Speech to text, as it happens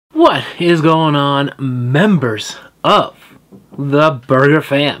What is going on, members of the Burger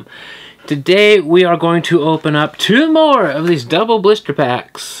Fam? Today we are going to open up 2 more of these double blister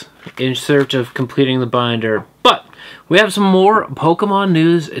packs in search of completing the binder. But we have some more Pokemon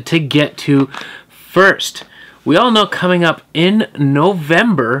news to get to first. We all know coming up in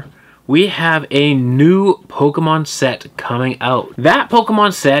November, we have a new Pokemon set coming out. That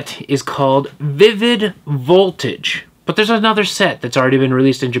Pokemon set is called Vivid Voltage. But there's another set that's already been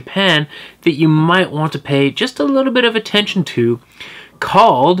released in Japan that you might want to pay just a little bit of attention to,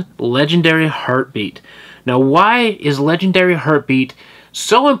 called Legendary Heartbeat. Now, why is Legendary Heartbeat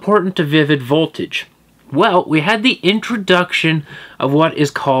so important to Vivid Voltage? Well, we had the introduction of what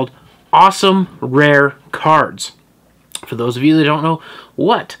is called Awesome Rare Cards. For those of you that don't know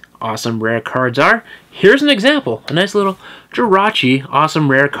what Awesome Rare Cards are, here's an example. A nice little Jirachi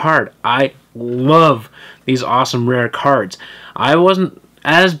Awesome Rare card. I love these Awesome Rare cards. I wasn't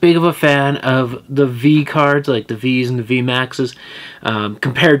as big of a fan of the V cards, like the Vs and the V Maxes,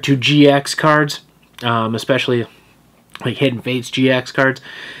 compared to GX cards, especially like Hidden Fates GX cards.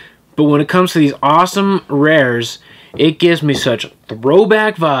 But when it comes to these Awesome Rares, it gives me such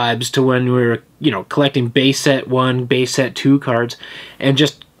throwback vibes to when we were, collecting base set 1, base set 2 cards, and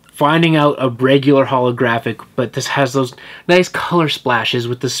just finding out a regular holographic, but this has those nice color splashes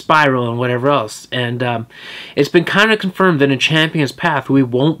with the spiral and whatever else. And it's been kind of confirmed that in Champion's Path we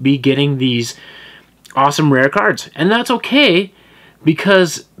won't be getting these Awesome Rare cards. And that's okay,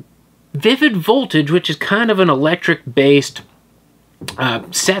 because Vivid Voltage, which is kind of an electric-based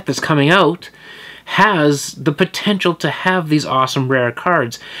set that's coming out, has the potential to have these Awesome Rare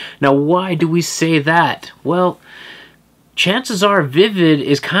cards. Now, why do we say that? Well, chances are Vivid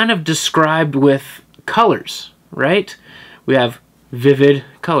is kind of described with colors, right? We have vivid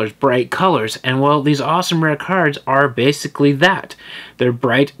colors, bright colors, and well, these Awesome Rare cards are basically that. They're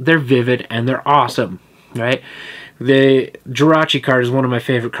bright, they're vivid, and they're awesome, right? The Jirachi card is one of my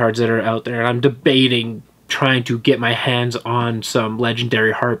favorite cards that are out there, and I'm debating trying to get my hands on some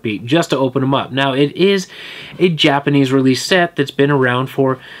Legendary Heartbeat just to open them up. Now, it is a Japanese release set that's been around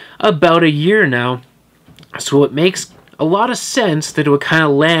for about a year now, so it makes a lot of sense that it would kind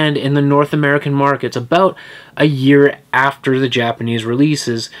of land in the North American markets about a year after the Japanese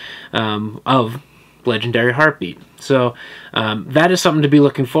releases of Legendary Heartbeat. So that is something to be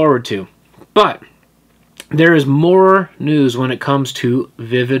looking forward to. But there is more news when it comes to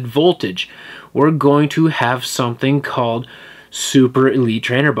Vivid Voltage. We're going to have something called Super Elite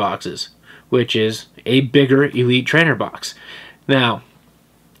Trainer Boxes, which is a bigger Elite Trainer Box. Now,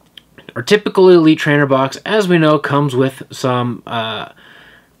 our typical Elite Trainer box, as we know, comes with some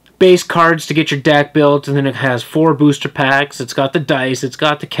base cards to get your deck built, and then it has 4 booster packs. It's got the dice, it's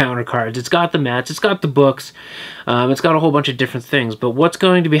got the counter cards, it's got the mats, it's got the books, it's got a whole bunch of different things. But what's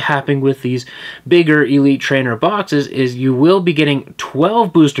going to be happening with these bigger Elite Trainer boxes is you will be getting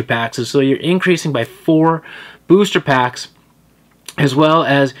 12 booster packs, so you're increasing by 4 booster packs, as well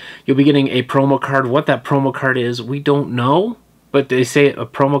as you'll be getting a promo card. What that promo card is, we don't know, but they say a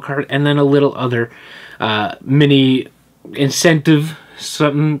promo card, and then a little other mini incentive,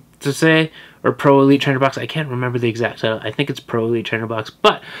 something to say, or Pro Elite Trainer Box. I can't remember the exact title. I think it's Pro Elite Trainer Box.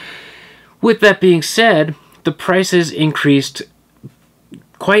 But with that being said, the prices increased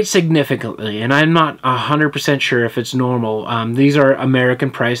quite significantly, and I'm not 100% sure if it's normal. These are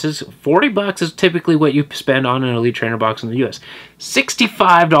American prices. $40 is typically what you spend on an Elite Trainer Box in the US.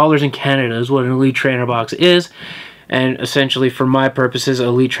 $65 in Canada is what an Elite Trainer Box is. And essentially, for my purposes,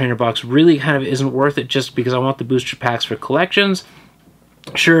 Elite Trainer Box really kind of isn't worth it, just because I want the booster packs for collections.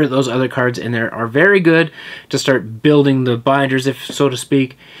 Sure, those other cards in there are very good to start building the binders, if so to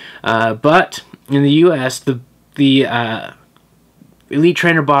speak. But in the US, the Elite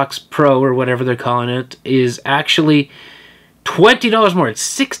Trainer Box Pro, or whatever they're calling it, is actually $20 more.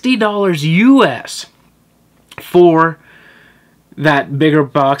 It's $60 US for that bigger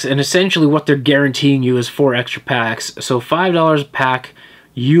box, and essentially what they're guaranteeing you is 4 extra packs. So $5 a pack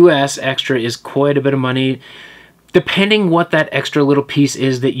US extra is quite a bit of money. Depending what that extra little piece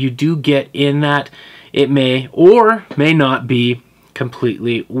is that you do get in that, it may or may not be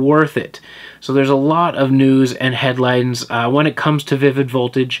completely worth it. So there's a lot of news and headlines when it comes to Vivid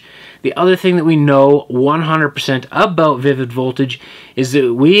Voltage. The other thing that we know 100% about Vivid Voltage is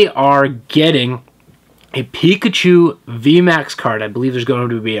that we are getting a Pikachu VMAX card. I believe there's going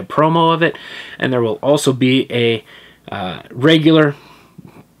to be a promo of it, and there will also be a regular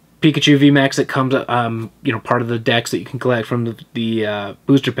Pikachu VMAX that comes, part of the decks that you can collect from the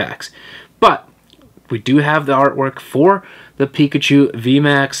booster packs. But we do have the artwork for the Pikachu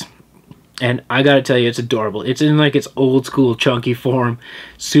VMAX, And I gotta tell you, it's adorable. It's in like its old school chunky form,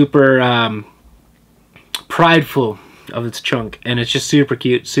 super prideful of its chunk, and it's just super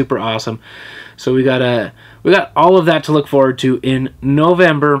cute, super awesome. So we got all of that to look forward to in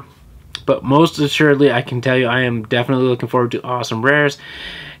November. But most assuredly, I can tell you, I am definitely looking forward to awesome rares.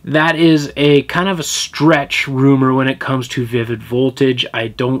 That is a kind of a stretch rumor when it comes to Vivid Voltage. I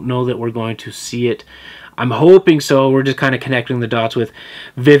don't know that we're going to see it. I'm hoping so. We're just kind of connecting the dots with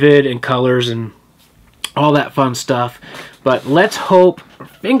Vivid and colors and all that fun stuff. But let's hope,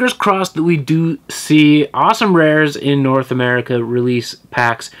 fingers crossed, that we do see awesome rares in North America release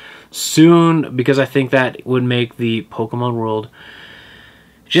packs soon, because I think that would make the Pokemon world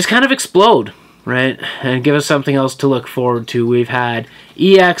just kind of explode, right? And give us something else to look forward to. We've had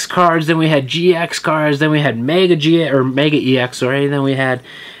EX cards, then we had GX cards, then we had Mega EX, sorry, then we had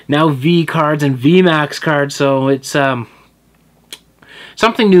now V cards and VMAX cards. So it's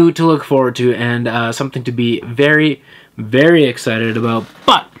something new to look forward to, and something to be very, very excited about.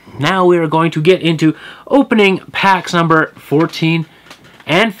 But now we are going to get into opening packs number 14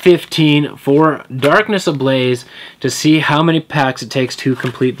 and 15 for Darkness Ablaze to see how many packs it takes to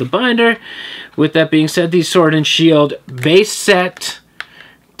complete the binder. With that being said, these Sword and Shield base set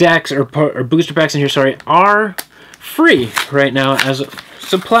decks, or booster packs in here, sorry, are free right now as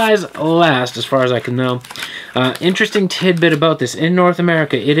supplies last, as far as I can know. Interesting tidbit about this: in North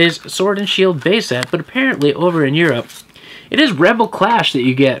America, it is Sword and Shield base set, but apparently over in Europe, it is Rebel Clash that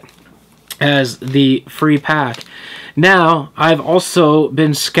you get as the free pack. Now, I've also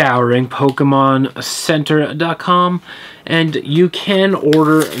been scouring PokemonCenter.com, and you can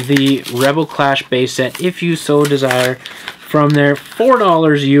order the Rebel Clash base set if you so desire from there.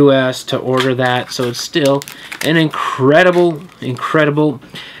 $4 US to order that, so it's still an incredible, incredible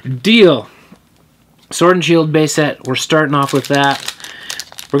deal. Sword and Shield base set, we're starting off with that.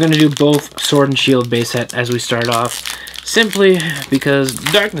 We're going to do both Sword and Shield base set as we start off, simply because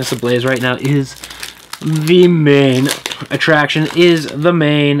Darkness Ablaze right now is the main attraction, is the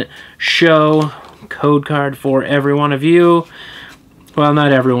main show. Code card for every one of you. Well,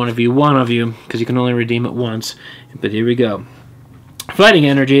 not every one of you, one of you, because you can only redeem it once. But here we go. Fighting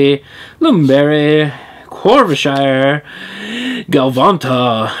Energy, Lumberry, Corvishire,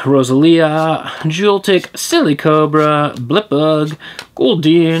 Galvanta, Rosalia, Joltik, Silicobra, Blipbug,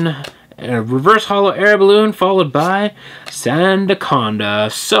 Goldeen, a Reverse Hollow Air Balloon, followed by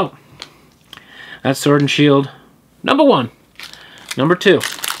Sandaconda. So, that's Sword and Shield number 1. Number 2.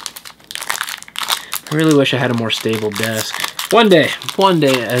 I really wish I had a more stable desk. One day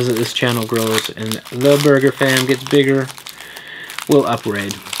as this channel grows and the Burger Fam gets bigger, we'll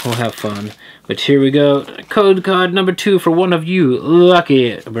upgrade. We'll have fun. But here we go. Code card number 2 for one of you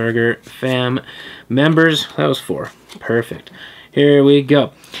lucky Burger Fam members. That was 4. Perfect. Here we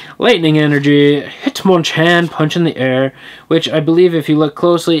go. Lightning Energy, Hitmonchan, Punch in the Air, which I believe if you look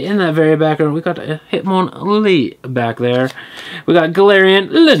closely in that very background, we got a Hitmonlee back there. We got Galarian,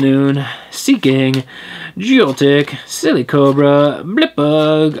 Lanoon, Seeking, Joltik, Silicobra,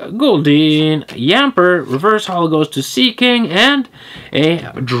 Blipbug, Goldeen, Yamper, Reverse Hollow goes to Seeking, and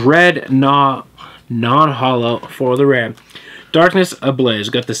a Dreadnought non-hollow for the rare. Darkness Ablaze,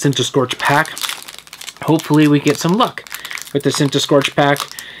 got the Centiskorch pack. Hopefully we get some luck with the Centiskorch pack.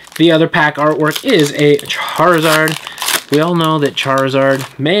 The other pack artwork is a Charizard. We all know that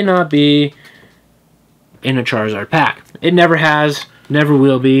Charizard may not be in a Charizard pack. It never has, never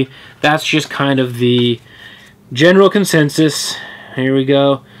will be. That's just kind of the general consensus. Here we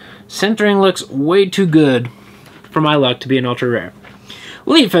go. Centering looks way too good for my luck to be an ultra rare.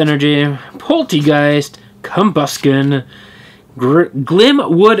 Leaf Energy, Poltegeist, Combuskin,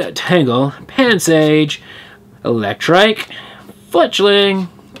 Glimwood Tangle, Pansage, Electrike, Fletchling,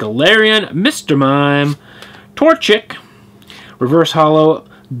 Galarian, Mr. Mime, Torchic, Reverse Hollow,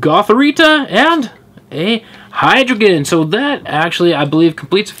 Gothorita, and a Hydreigon. So that actually, I believe,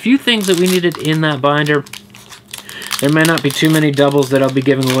 completes a few things that we needed in that binder. There may not be too many doubles that I'll be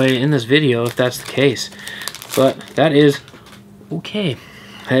giving away in this video if that's the case, but that is okay.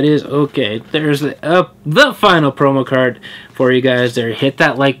 That is okay. There's the final promo card for you guys there. Hit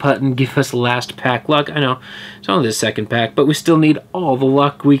that like button. Give us last pack luck. I know it's only the second pack, but we still need all the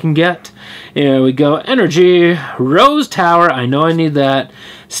luck we can get. Here we go. Energy, Rose Tower. I know I need that.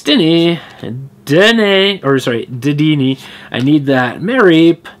 Stinny, Dedini. I need that.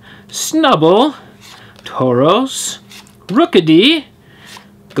 Mareep, Snubble, Tauros, Rookidee,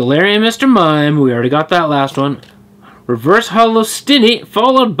 Galarian Mr. Mime. We already got that last one. Reverse Hollow Stinny,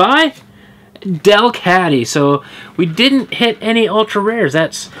 followed by Delcatty. So we didn't hit any ultra rares.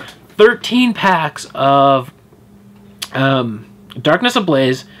 That's 13 packs of Darkness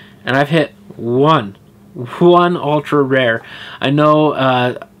Ablaze, and I've hit one ultra rare. I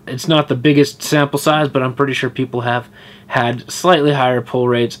know it's not the biggest sample size, but I'm pretty sure people have had slightly higher pull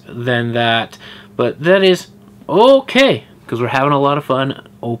rates than that. But that is okay, because we're having a lot of fun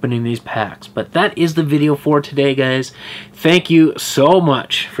opening these packs. But that is the video for today, guys. Thank you so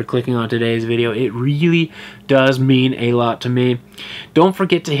much for clicking on today's video. It really does mean a lot to me. Don't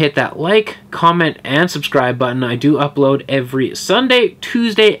forget to hit that like, comment, and subscribe button. I do upload every Sunday,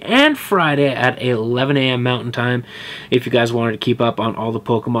 Tuesday, and Friday at 11 a.m. Mountain Time if you guys wanted to keep up on all the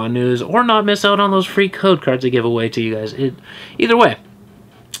Pokemon news or not miss out on those free code cards I give away to you guys. Either way,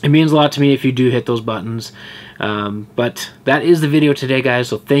 it means a lot to me if you do hit those buttons. But that is the video today, guys,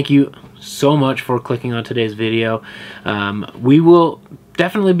 so thank you so much for clicking on today's video. We will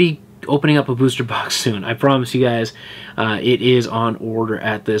definitely be opening up a booster box soon. I promise you guys. It is on order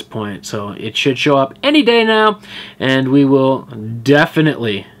at this point, so it should show up any day now, and we will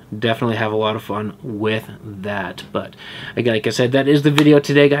definitely have a lot of fun with that. But like I said, that is the video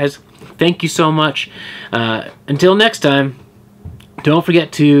today, guys. Thank you so much. Until next time, don't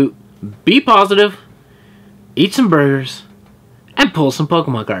forget to be positive, eat some burgers, and pull some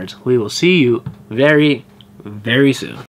Pokemon cards. We will see you very, very soon.